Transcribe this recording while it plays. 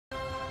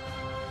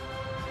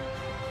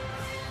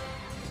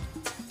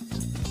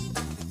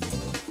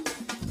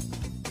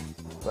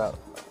Well,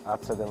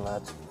 after the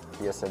match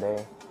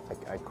yesterday,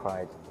 I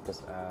cried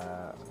because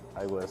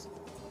I was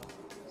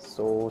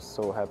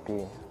so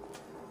happy,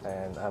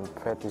 and I'm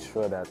pretty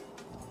sure that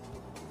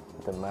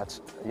the match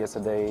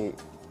yesterday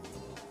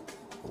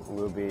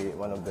will be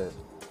one of the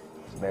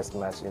best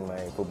match in my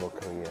football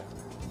career.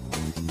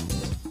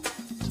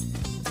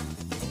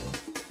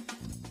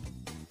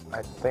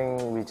 I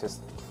think we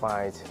just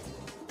fight.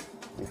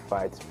 We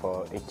fight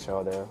for each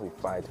other. We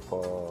fight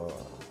for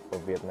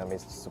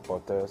Vietnamese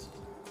supporters,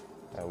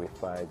 and we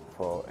fight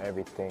for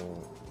everything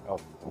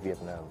of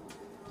Vietnam.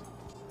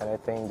 And I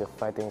think the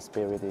fighting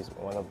spirit is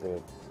one of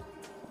the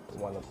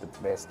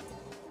best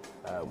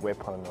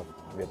weapon of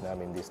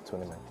Vietnam in this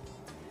tournament.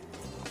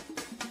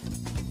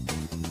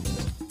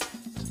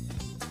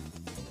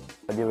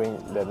 During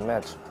that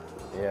match,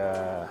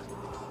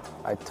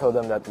 I told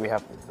them that we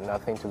have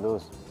nothing to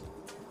lose,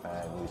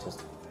 and we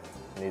just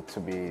need to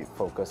be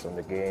focused on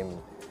the game,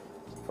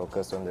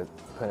 focused on the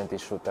penalty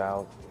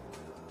shootout,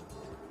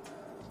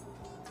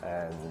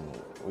 and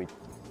we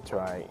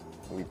try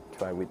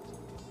with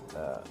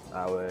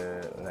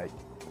our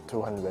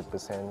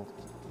 200%,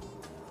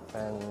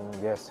 and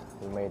yes,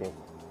 we made it.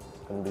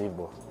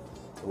 Unbelievable.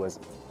 It was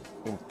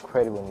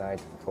incredible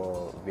night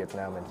for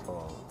Vietnam and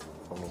for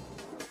me.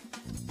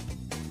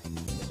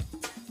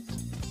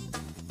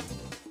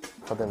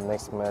 For the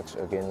next match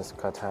against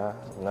Qatar,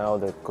 now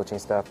the coaching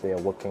staff, they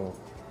are working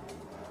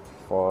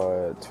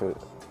to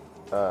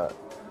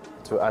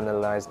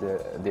analyze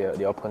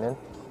the opponent,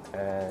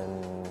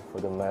 and for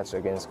the match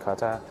against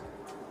Qatar,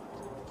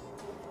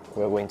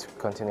 we're going to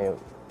continue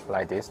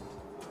like this,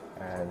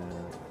 and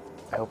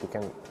I hope we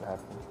can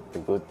have a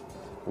good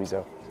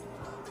result.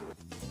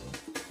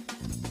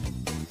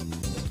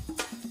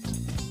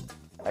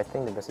 I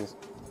think the best is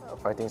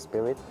fighting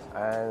spirit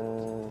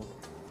and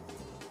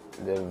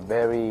the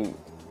very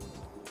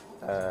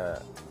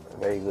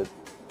good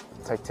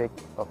tactic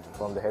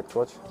from the head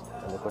coach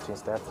and the coaching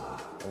staff,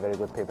 and very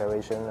good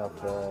preparation of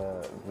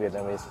the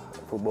Vietnamese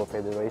Football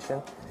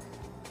Federation,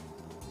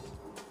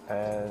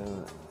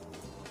 and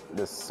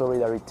the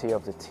solidarity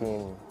of the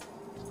team.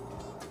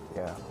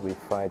 Yeah, we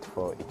fight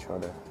for each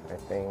other. I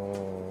think,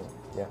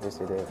 yeah, this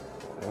is the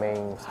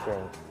main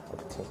strength of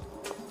the team.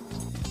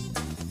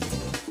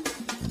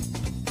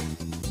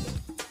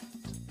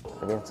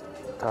 Against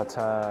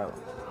Qatar,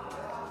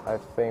 I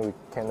think we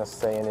cannot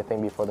say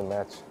anything before the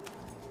match,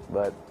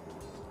 but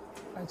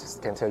I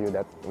just can tell you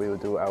that we will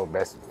do our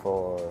best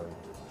for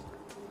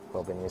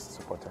Vietnamese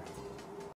supporters.